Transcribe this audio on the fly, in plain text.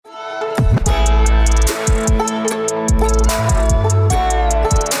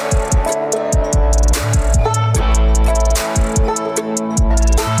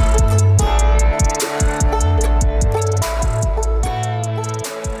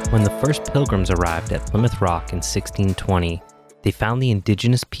When the first pilgrims arrived at Plymouth Rock in 1620, they found the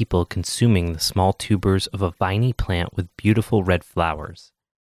indigenous people consuming the small tubers of a viney plant with beautiful red flowers.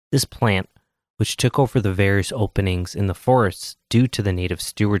 This plant, which took over the various openings in the forests due to the native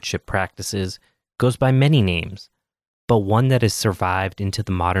stewardship practices, goes by many names, but one that has survived into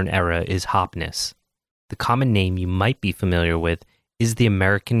the modern era is hopness. The common name you might be familiar with is the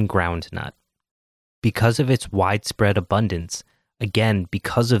American groundnut. Because of its widespread abundance, again,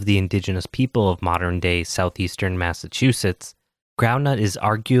 because of the indigenous people of modern-day southeastern Massachusetts, groundnut is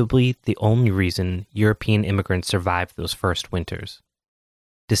arguably the only reason European immigrants survived those first winters.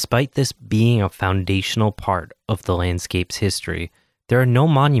 Despite this being a foundational part of the landscape's history, there are no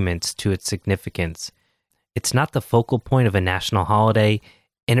monuments to its significance. It's not the focal point of a national holiday,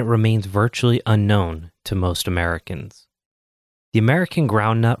 and it remains virtually unknown to most Americans. The American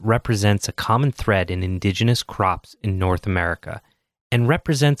groundnut represents a common thread in indigenous crops in North America, and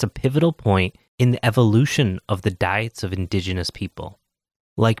represents a pivotal point in the evolution of the diets of indigenous people.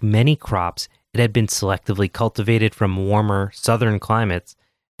 Like many crops, it had been selectively cultivated from warmer southern climates,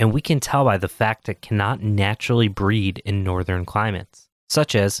 and we can tell by the fact it cannot naturally breed in northern climates,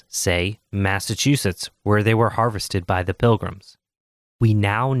 such as, say, Massachusetts, where they were harvested by the Pilgrims. We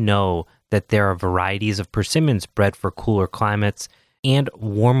now know that there are varieties of persimmons bred for cooler climates, and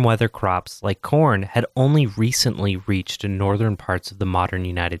warm weather crops like corn had only recently reached northern parts of the modern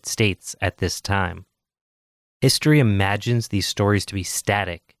United States at this time. History imagines these stories to be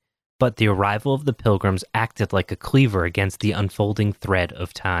static, but the arrival of the Pilgrims acted like a cleaver against the unfolding thread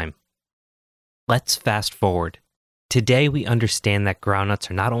of time. Let's fast forward. Today we understand that groundnuts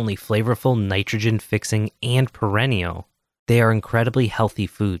are not only flavorful, nitrogen-fixing, and perennial, they are incredibly healthy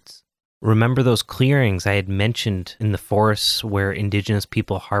foods. Remember those clearings I had mentioned in the forests where indigenous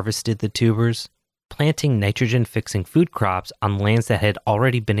people harvested the tubers? Planting nitrogen-fixing food crops on lands that had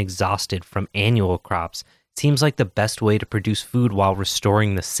already been exhausted from annual crops seems like the best way to produce food while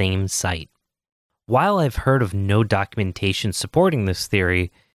restoring the same site. While I've heard of no documentation supporting this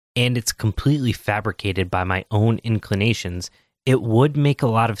theory, and it's completely fabricated by my own inclinations, it would make a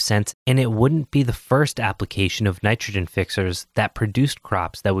lot of sense, and it wouldn't be the first application of nitrogen fixers that produced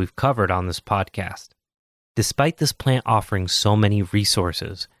crops that we've covered on this podcast. Despite this plant offering so many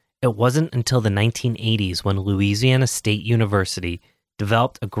resources, it wasn't until the 1980s when Louisiana State University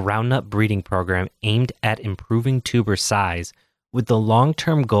developed a groundnut breeding program aimed at improving tuber size with the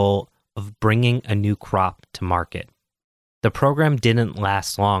long-term goal of bringing a new crop to market. The program didn't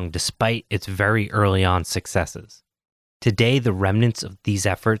last long despite its very early on successes. Today, the remnants of these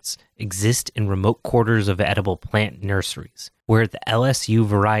efforts exist in remote quarters of edible plant nurseries, where the LSU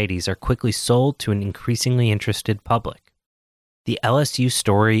varieties are quickly sold to an increasingly interested public. The LSU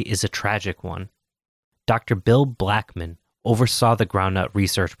story is a tragic one. Dr. Bill Blackmon oversaw the groundnut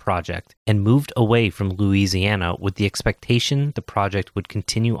research project and moved away from Louisiana with the expectation the project would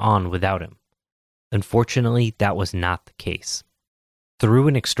continue on without him. Unfortunately, that was not the case. Through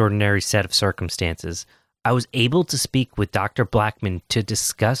an extraordinary set of circumstances, I was able to speak with Dr. Blackmon to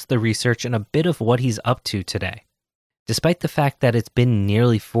discuss the research and a bit of what he's up to today. Despite the fact that it's been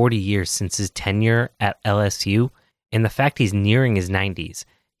nearly 40 years since his tenure at LSU, and the fact he's nearing his 90s,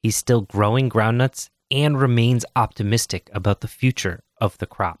 he's still growing groundnuts and remains optimistic about the future of the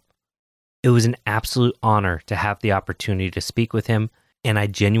crop. It was an absolute honor to have the opportunity to speak with him, and I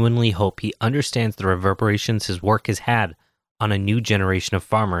genuinely hope he understands the reverberations his work has had on a new generation of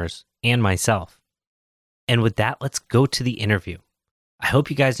farmers and myself. And with that, let's go to the interview. I hope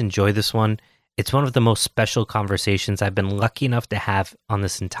you guys enjoy this one. It's one of the most special conversations I've been lucky enough to have on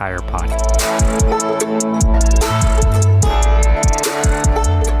this entire podcast.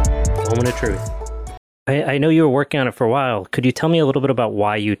 Moment of truth. I know you were working on it for a while. Could you tell me a little bit about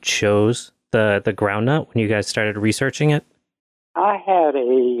why you chose the groundnut when you guys started researching it? I had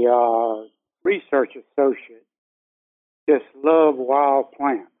a research associate just loved wild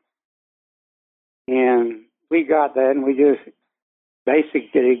plants. And we got that, and we just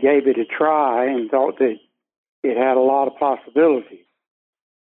basically gave it a try and thought that it had a lot of possibilities.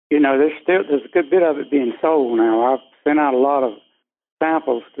 You know, there's a good bit of it being sold now. I've sent out a lot of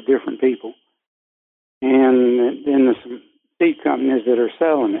samples to different people, and then there's some seed companies that are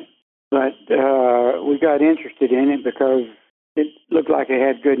selling it. But we got interested in it because it looked like it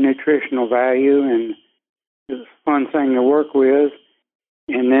had good nutritional value, and it was a fun thing to work with.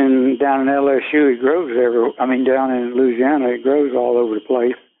 And then down in LSU, it grows down in Louisiana, it grows all over the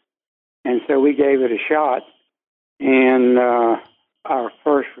place. And so we gave it a shot, and our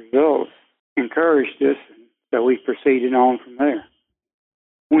first results encouraged us, so we proceeded on from there.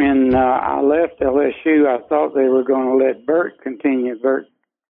 When I left LSU, I thought they were going to let Bert continue. Bert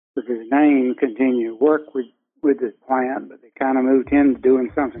with his name, continue to work with this plant, but they kind of moved him to doing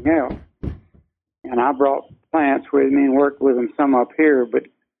something else. And I brought plants with me and worked with them some up here, but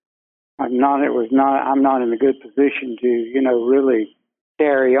I'm not in a good position to, really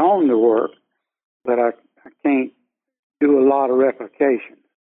carry on the work, but I can't do a lot of replication.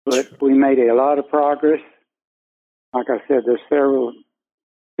 But we made a lot of progress. Like I said, there's several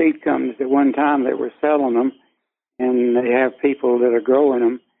seed companies at one time that were selling them, and they have people that are growing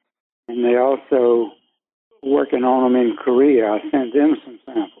them, and they also working on them in Korea. I sent them some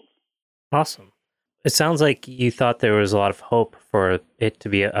samples. Awesome. It sounds like you thought there was a lot of hope for it to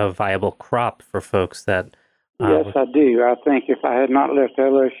be a viable crop for folks that... Yes, I do. I think if I had not left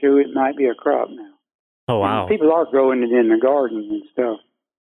LSU, it might be a crop now. Oh, wow. And people are growing it in the gardens and stuff.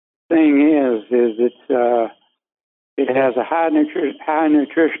 Thing is it has a high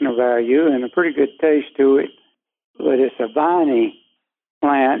nutritional value and a pretty good taste to it, but it's a viney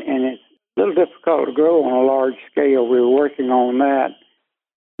plant, and it's a little difficult to grow on a large scale. We were working on that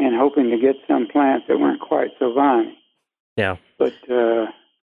and hoping to get some plants that weren't quite so viney. Yeah. But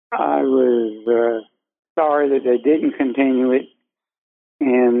I was sorry that they didn't continue it,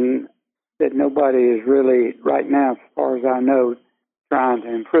 and that nobody is really, right now, as far as I know, trying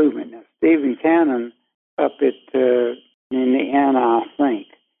to improve it. Now, Stephen Cannon up at Indiana, I think,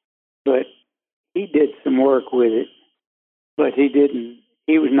 but he did some work with it, but he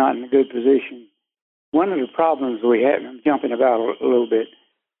was not in a good position. One of the problems we had, I'm jumping about a little bit,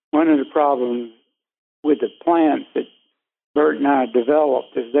 one of the problems with the plants that Bert and I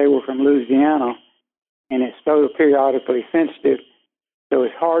developed is they were from Louisiana, and it's photoperiodically sensitive, so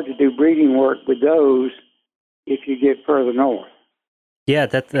it's hard to do breeding work with those if you get further north. Yeah,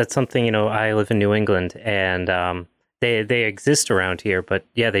 that's something, I live in New England, and they exist around here, but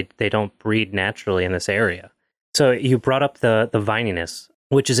yeah, they don't breed naturally in this area. So you brought up the vininess,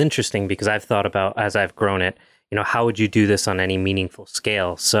 which is interesting because I've thought about, as I've grown it, how would you do this on any meaningful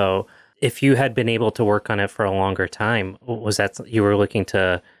scale? So if you had been able to work on it for a longer time, was that you were looking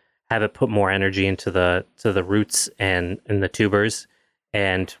to have it put more energy into the roots and the tubers,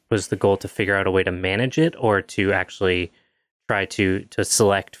 and was the goal to figure out a way to manage it, or to actually try to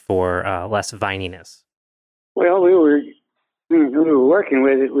select for less vininess? Well, we were working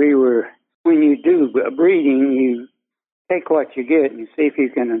with it. When you do breeding, you take what you get and you see if you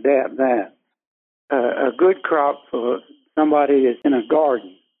can adapt that. A good crop for somebody that's in a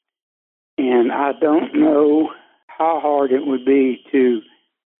garden, and I don't know how hard it would be to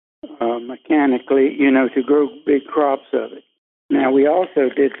mechanically, to grow big crops of it. Now, we also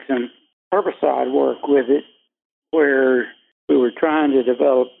did some herbicide work with it, where we were trying to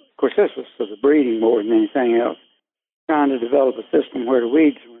develop, of course, this was for the breeding more than anything else, trying to develop a system where the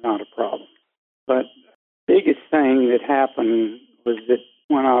weeds were not a problem. But the biggest thing that happened was that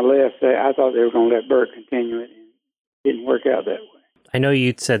when I left, I thought they were going to let Bert continue it, and it didn't work out that way. I know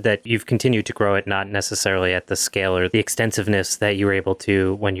you'd said that you've continued to grow it, not necessarily at the scale or the extensiveness that you were able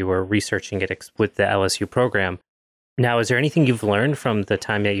to when you were researching it with the LSU program. Now, is there anything you've learned from the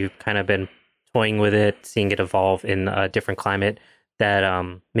time that you've kind of been toying with it, seeing it evolve in a different climate, that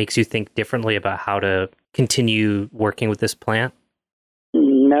makes you think differently about how to continue working with this plant?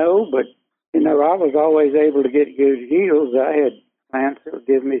 No, but, I was always able to get good yields. I had plants that would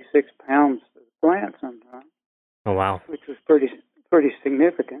give me 6 pounds of plant sometimes. Oh, wow. Which was pretty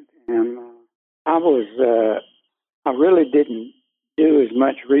significant. And I really didn't do as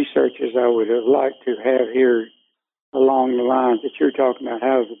much research as I would have liked to have here along the lines that you're talking about.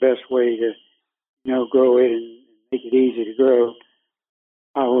 How's the best way to, grow it and make it easy to grow?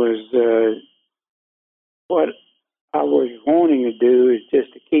 What I was wanting to do is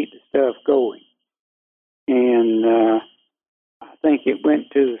just to keep the stuff going. And I think it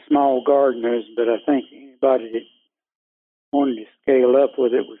went to the small gardeners, but I think anybody that wanted to scale up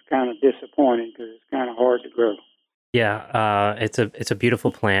with it was kind of disappointed because it's kind of hard to grow. Yeah, it's a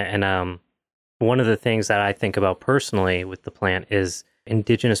beautiful plant, and one of the things that I think about personally with the plant is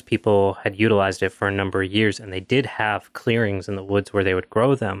indigenous people had utilized it for a number of years, and they did have clearings in the woods where they would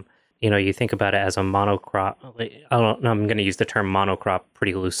grow them. You think about it as a monocrop. I'm going to use the term monocrop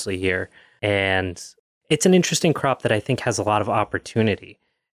pretty loosely here, and it's an interesting crop that I think has a lot of opportunity.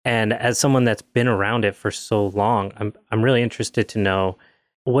 And as someone that's been around it for so long, I'm really interested to know,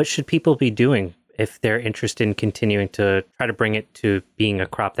 what should people be doing if they're interested in continuing to try to bring it to being a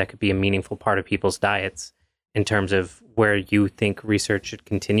crop that could be a meaningful part of people's diets, in terms of where you think research should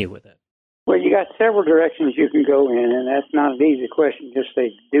continue with it? Well, you got several directions you can go in, and that's not an easy question. Just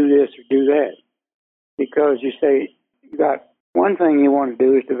say, do this or do that. Because you say, you got one thing you want to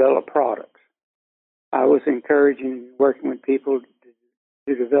do is develop products. I was encouraging working with people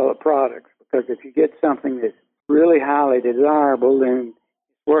to develop products, because if you get something that's really highly desirable, then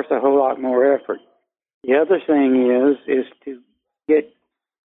it's worth a whole lot more effort. The other thing is to get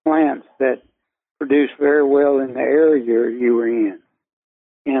plants that produce very well in the area you were in.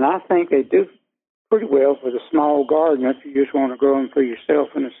 And I think they do pretty well for the small garden if you just want to grow them for yourself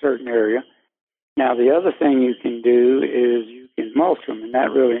in a certain area. Now, the other thing you can do is you can mulch them, and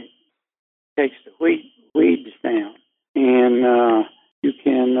that really takes the weeds down. And you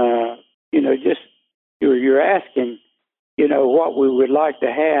can, just, you're asking, what we would like to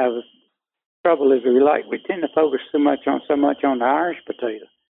have. The trouble is we tend to focus so much on the Irish potato.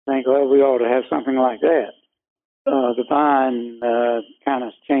 I think, well, we ought to have something like that. The vine kind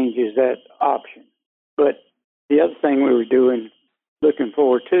of changes that option. But the other thing we were looking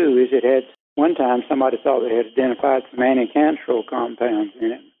forward to, is it had, one time somebody thought they had identified some anti-cancerous compounds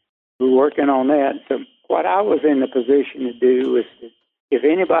in it. We were working on that. So what I was in the position to do was, if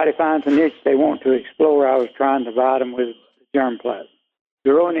anybody finds a niche they want to explore, I was trying to provide them with germplasm.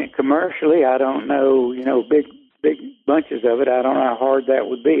 Growing it commercially, I don't know, big bunches of it, I don't know how hard that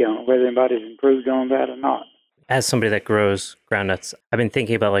would be. I don't know whether anybody's improved on that or not. As somebody that grows groundnuts, I've been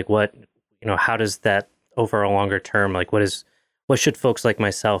thinking about how does that over a longer term, what should folks like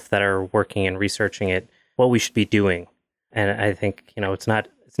myself that are working and researching it, what we should be doing? And I think,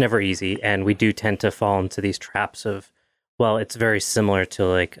 it's never easy. And we do tend to fall into these traps of, well, it's very similar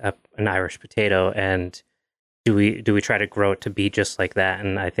to an Irish potato. And do we try to grow it to be just like that?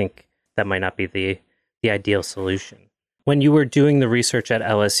 And I think that might not be the ideal solution. When you were doing the research at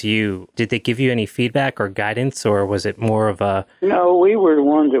LSU, did they give you any feedback or guidance, or was it more of a... No, we were the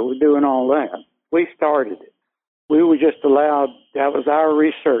ones that were doing all that. We started it. We were just allowed, that was our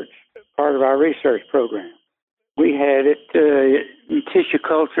research, part of our research program. We had it in tissue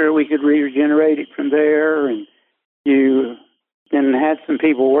culture. We could regenerate it from there, and you then had some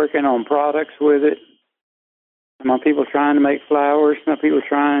people working on products with it. Some people trying to make flowers, some people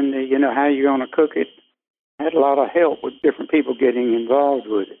trying to, how you're going to cook it. Had a lot of help with different people getting involved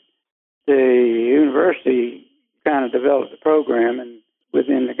with it. The university kind of developed the program, and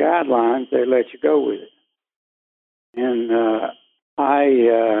within the guidelines, they let you go with it. And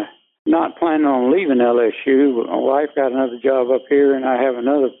I not planning on leaving LSU. My wife got another job up here, and I have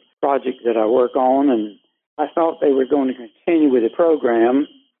another project that I work on, and I thought they were going to continue with the program,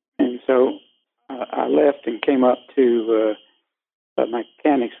 and so I left and came up to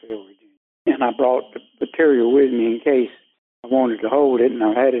Mechanicsville, Virginia. And I brought the material with me in case I wanted to hold it, and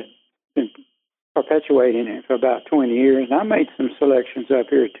I've had it, been perpetuating it for about 20 years. And I made some selections up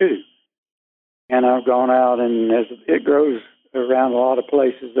here, too. And I've gone out, and as it grows around a lot of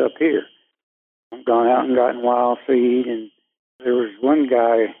places up here, I've gone out and gotten wild seed. And there was one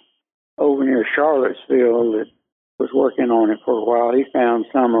guy over near Charlottesville that was working on it for a while. He found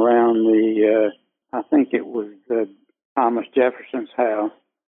some around I think it was Thomas Jefferson's house.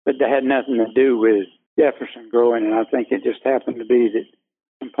 But that had nothing to do with Jefferson growing, and I think it just happened to be that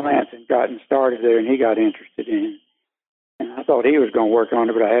some plants had gotten started there, and he got interested in it. And I thought he was going to work on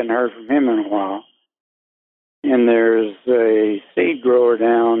it, but I hadn't heard from him in a while. And there's a seed grower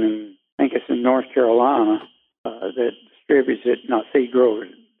down in, I think it's in North Carolina, that distributes it, not seed growers.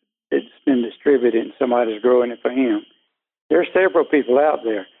 It's been distributed, and somebody's growing it for him. There's several people out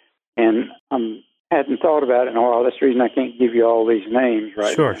there, and hadn't thought about it in a while. That's the reason I can't give you all these names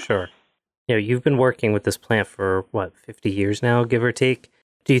right now. Sure. You've been working with this plant for, 50 years now, give or take.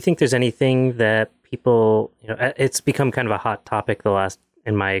 Do you think there's anything that people, it's become kind of a hot topic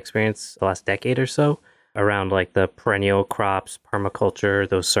in my experience, the last decade or so, around the perennial crops, permaculture,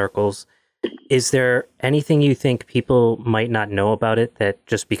 those circles. Is there anything you think people might not know about it that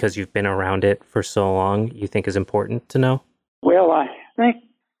just because you've been around it for so long, you think is important to know? Well, I think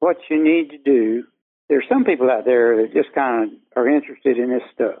what you need to do, there's some people out there that just kind of are interested in this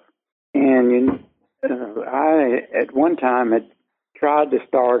stuff. And I, at one time, had tried to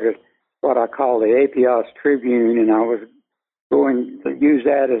start what I call the APIOS Tribune, and I was going to use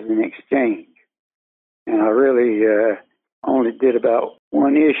that as an exchange. And I really only did about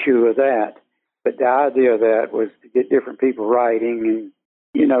one issue of that. But the idea of that was to get different people writing and,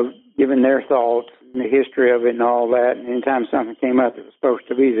 giving their thoughts and the history of it and all that. And anytime something came up that was supposed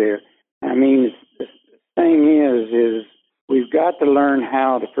to be there. I mean, the thing is we've got to learn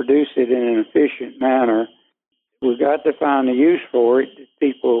how to produce it in an efficient manner. We've got to find a use for it that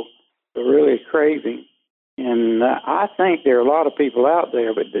people are really craving. And I think there are a lot of people out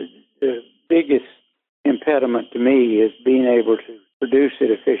there, but the biggest impediment to me is being able to produce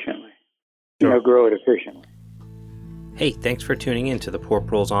it efficiently, grow it efficiently. Hey, thanks for tuning in to the Poor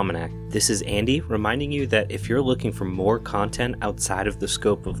Proles Almanac. This is Andy, reminding you that if you're looking for more content outside of the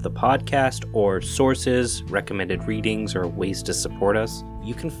scope of the podcast or sources, recommended readings, or ways to support us,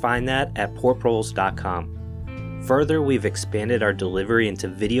 you can find that at poorproles.com. Further, we've expanded our delivery into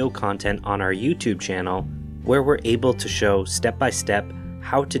video content on our YouTube channel, where we're able to show step-by-step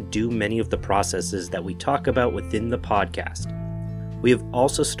how to do many of the processes that we talk about within the podcast. We have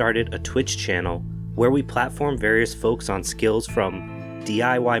also started a Twitch channel where we platform various folks on skills from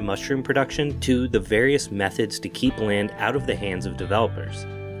DIY mushroom production to the various methods to keep land out of the hands of developers.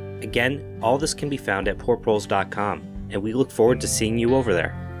 Again, all this can be found at poorproles.com, and we look forward to seeing you over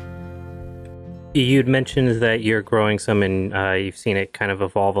there. You'd mentioned that you're growing some and you've seen it kind of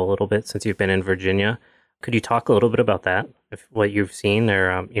evolve a little bit since you've been in Virginia. Could you talk a little bit about that, what you've seen,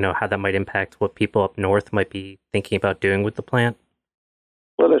 or how that might impact what people up north might be thinking about doing with the plant?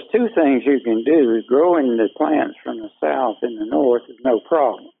 Well, there's two things you can do. Growing the plants from the south and the north is no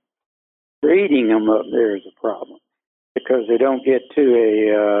problem. Breeding them up there is a problem because they don't get to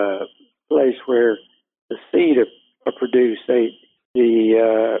a place where the seed are produced. They're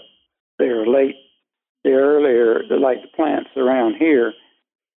earlier, like the plants around here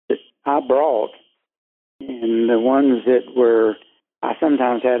that I brought, and the ones that were, I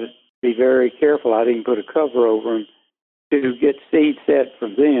sometimes had to be very careful. I didn't put a cover over them to get seed set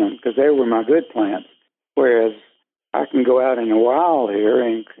from them because they were my good plants, whereas I can go out in the wild here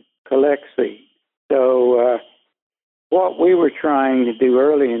and collect seed. So what we were trying to do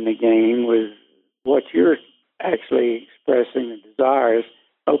early in the game was what you're actually expressing the desire is,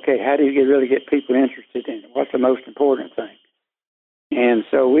 okay, how do you really get people interested in it? What's the most important thing? And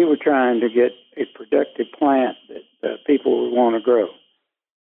so we were trying to get a productive plant that people would want to grow.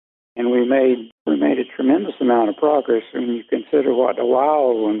 And we made a tremendous amount of progress when you consider what the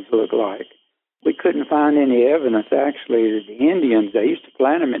wild ones look like. We couldn't find any evidence, actually, that the Indians, they used to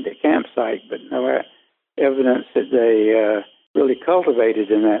plant them at the campsite, but no evidence that they really cultivated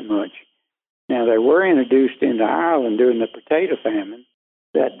them that much. Now, they were introduced into Ireland during the potato famine.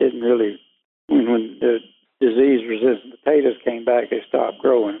 That didn't really, when the disease-resistant potatoes came back, they stopped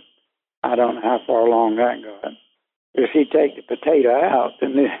growing. I don't know how far along that got. If you take the potato out,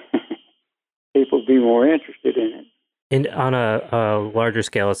 then people would be more interested in it. And on a larger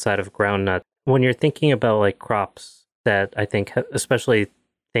scale outside of groundnut, when you're thinking about like crops that I think, especially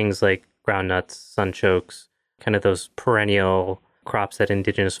things like groundnuts, sunchokes, kind of those perennial crops that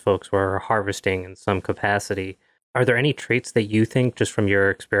indigenous folks were harvesting in some capacity, are there any traits that you think, just from your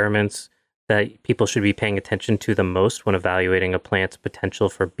experiments, that people should be paying attention to the most when evaluating a plant's potential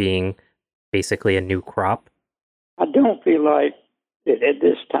for being basically a new crop? I don't feel like that at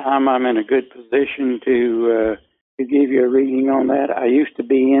this time I'm in a good position to give you a reading on that. I used to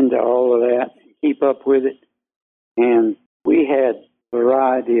be into all of that and keep up with it. And we had a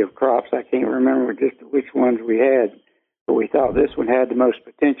variety of crops. I can't remember just which ones we had, but we thought this one had the most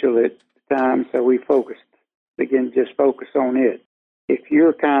potential at the time, so we began to just focus on it. If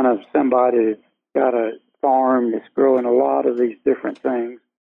you're kind of somebody that's got a farm that's growing a lot of these different things,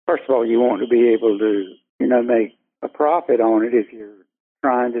 first of all, you want to be able to, make a profit on it if you're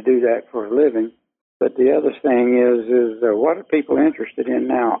trying to do that for a living. But the other thing is what are people interested in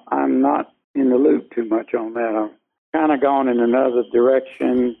now? I'm not in the loop too much on that. I'm kind of gone in another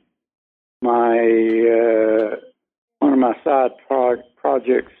direction. One of my side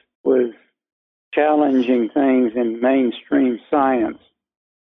projects was challenging things in mainstream science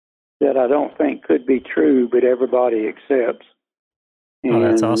that I don't think could be true, but everybody accepts. And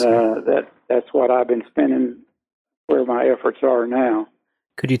that's awesome. That's what I've been spending where my efforts are now.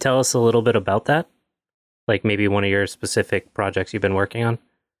 Could you tell us a little bit about that? Like maybe one of your specific projects you've been working on?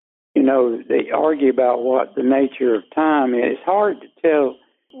 They argue about what the nature of time is. It's hard to tell.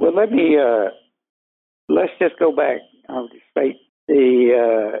 Well, let's just go back. I'll just state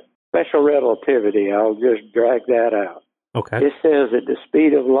the special relativity. I'll just drag that out. Okay. It says that the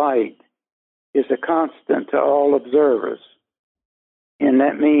speed of light is a constant to all observers. And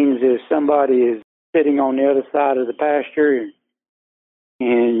that means if somebody is sitting on the other side of the pasture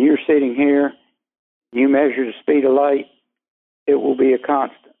and you're sitting here, you measure the speed of light, it will be a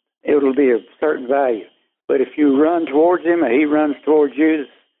constant. It will be a certain value. But if you run towards him and he runs towards you,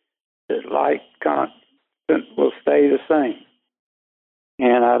 the light constant will stay the same.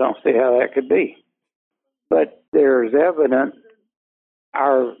 And I don't see how that could be. But there's evidence,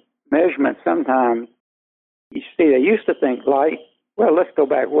 our measurements sometimes, you see, they used to think light, well, let's go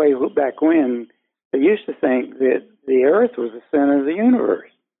back way back when, they used to think that the earth was the center of the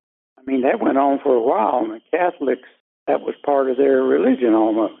universe. I mean, that went on for a while, and the Catholics, that was part of their religion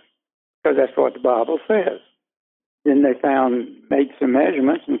almost, because that's what the Bible says. then they made some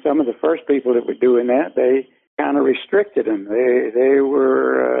measurements, and some of the first people that were doing that, they kind of restricted them. They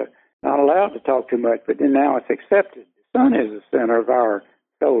were not allowed to talk too much, but then now it's accepted. The sun is the center of our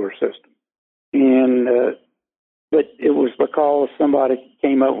solar system. And but it was because somebody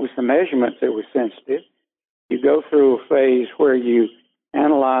came up with some measurements that were sensitive. You go through a phase where you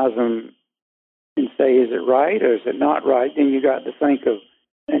analyze them and say, is it right or is it not right? Then you got to think of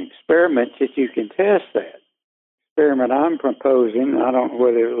an experiment that you can test that. Experiment I'm proposing, I don't know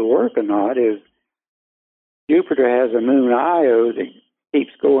whether it will work or not, is Jupiter has a moon Io that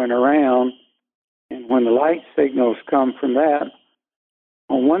keeps going around, and when the light signals come from that,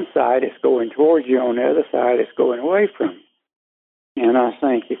 on one side it's going towards you, on the other side it's going away from you. And I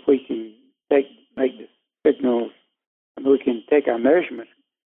think if we can make the signals, we can take our measurements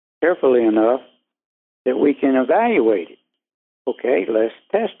carefully enough that we can evaluate it. Okay, let's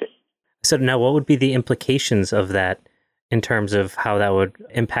test it. So now what would be the implications of that in terms of how that would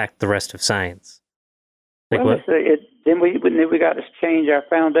impact the rest of science? Like well, then we got to change our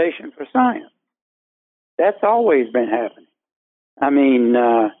foundation for science. That's always been happening. I mean,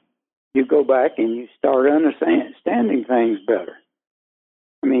 you go back and you start understanding things better.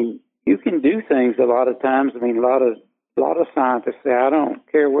 I mean, you can do things a lot of times. I mean, a lot of scientists say, I don't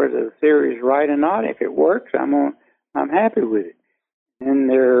care whether the theory is right or not. If it works, I'm happy with it. And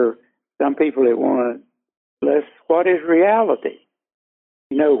there are some people that want to, what is reality?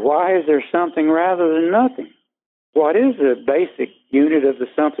 You know, why is there something rather than nothing? What is the basic unit of the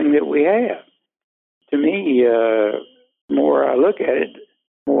something that we have? To me, the more I look at it,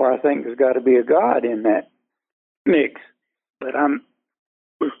 the more I think there's got to be a God in that mix. But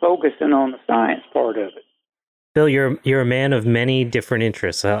we're focusing on the science part of it. Bill, you're a man of many different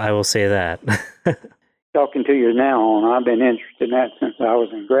interests. I will say that. Talking to you now on, I've been interested in that since I was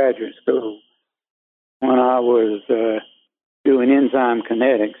in graduate school. When I was doing enzyme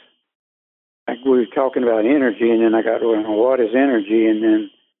kinetics, we were talking about energy, and then I got to, well, what is energy? And then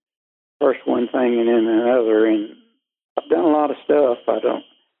first one thing and then another. And I've done a lot of stuff.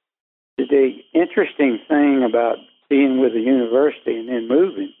 The interesting thing about being with a university and then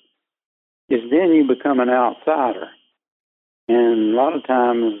moving is then you become an outsider. And a lot of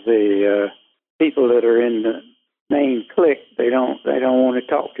times the people that are in the main clique, they don't want to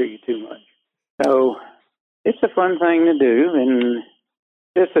talk to you too much. So it's a fun thing to do. And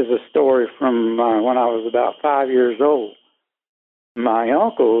this is a story from when I was about 5 years old. My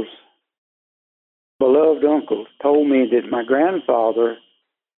uncles, beloved uncles, told me that my grandfather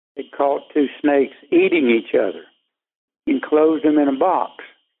had caught two snakes eating each other and closed them in a box.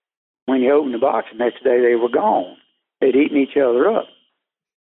 When you opened the box the next day, they were gone. They'd eaten each other up.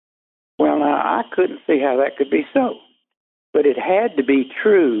 Well, now, I couldn't see how that could be so. But it had to be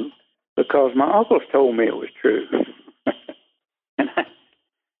true because my uncles told me it was true. And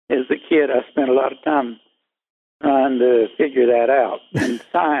as a kid, I spent a lot of time trying to figure that out. And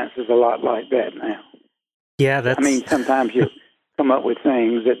science is a lot like that now. Yeah, that's... I mean, sometimes you come up with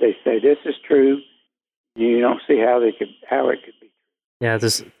things that they say, this is true. You don't see how it could be. Yeah,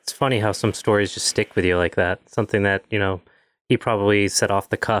 it's funny how some stories just stick with you like that. Something that, he probably said off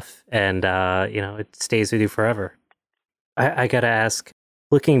the cuff and, it stays with you forever. I got to ask,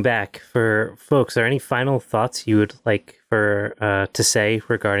 looking back for folks, are there any final thoughts you would like to say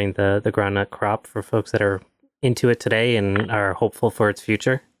regarding the groundnut crop for folks that are into it today and are hopeful for its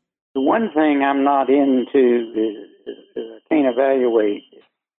future? The one thing I'm not into is I can't evaluate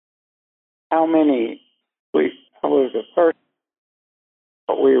how many. I was the first.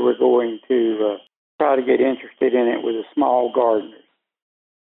 We were going to try to get interested in it with the small gardeners.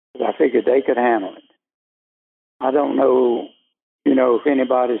 I figured they could handle it. I don't know, if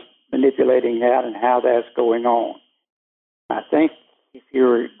anybody's manipulating that and how that's going on. I think if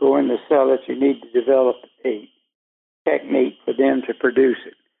you're going to sell it, you need to develop a technique for them to produce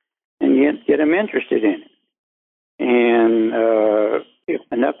it and get them interested in it. And if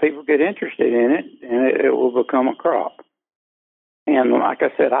enough people get interested in it, then it will become a crop. And like I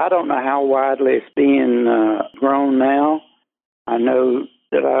said, I don't know how widely it's being grown now. I know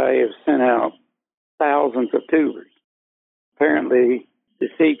that I have sent out thousands of tubers. Apparently, the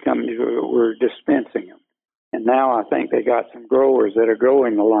seed companies were dispensing them. And now I think they got some growers that are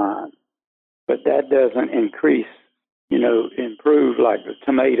growing the line. But that doesn't improve like the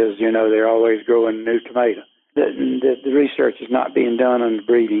tomatoes. They're always growing a new tomato. The research is not being done on the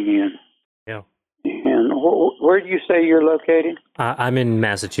breeding end. Yeah. And where do you say you're located? I'm in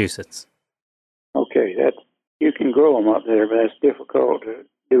Massachusetts. Okay, you can grow them up there, but that's difficult to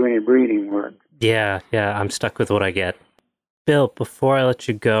do any breeding work. Yeah, I'm stuck with what I get. Bill, before I let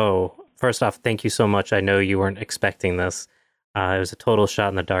you go, first off, thank you so much. I know you weren't expecting this. It was a total shot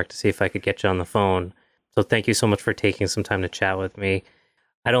in the dark to see if I could get you on the phone. So thank you so much for taking some time to chat with me.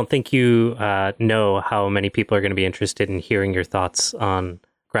 I don't think you know how many people are going to be interested in hearing your thoughts on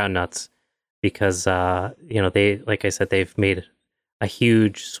groundnuts because, they, like I said, they've made a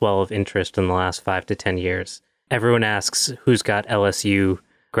huge swell of interest in the last 5 to 10 years. Everyone asks who's got LSU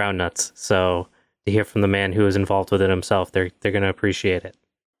groundnuts. So to hear from the man who was involved with it himself, they're going to appreciate it.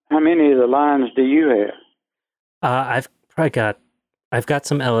 How many of the lines do you have? I've got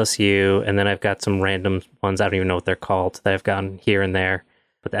some LSU, and then I've got some random ones. I don't even know what they're called that I've gotten here and there.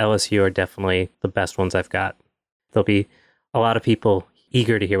 But the LSU are definitely the best ones I've got. There'll be a lot of people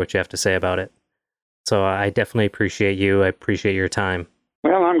eager to hear what you have to say about it. So I definitely appreciate you. I appreciate your time.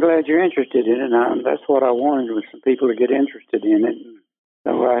 Well, I'm glad you're interested in it. That's what I wanted, was some people to get interested in it.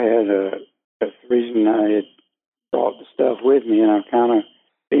 So I had that's the reason I had brought the stuff with me, and I'm kind of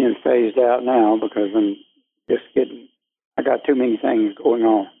being phased out now because I got too many things going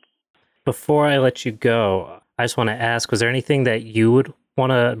on. Before I let you go, I just want to ask, was there anything that you would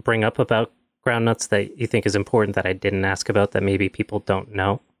want to bring up about groundnuts that you think is important that I didn't ask about that maybe people don't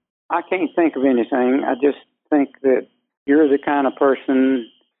know? I can't think of anything. I just think that you're the kind of person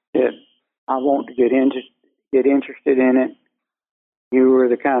that I want to get interested in it. You were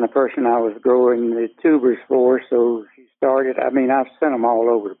the kind of person I was growing the tubers for, so she started. I mean, I've sent them all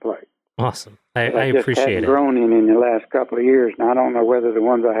over the place. Awesome. I just appreciate hadn't it. grown in the last couple of years, and I don't know whether the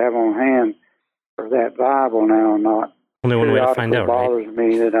ones I have on hand are that viable now or not. Only one way to find out, right? It bothers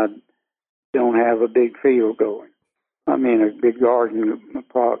me that I don't have a big field going. I mean, a big garden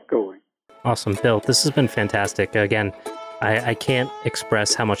plot going. Awesome. Bill, this has been fantastic. Again, I can't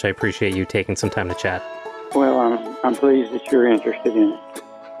express how much I appreciate you taking some time to chat. Well, I'm pleased that you're interested in it.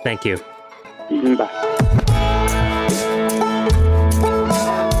 Thank you. Bye.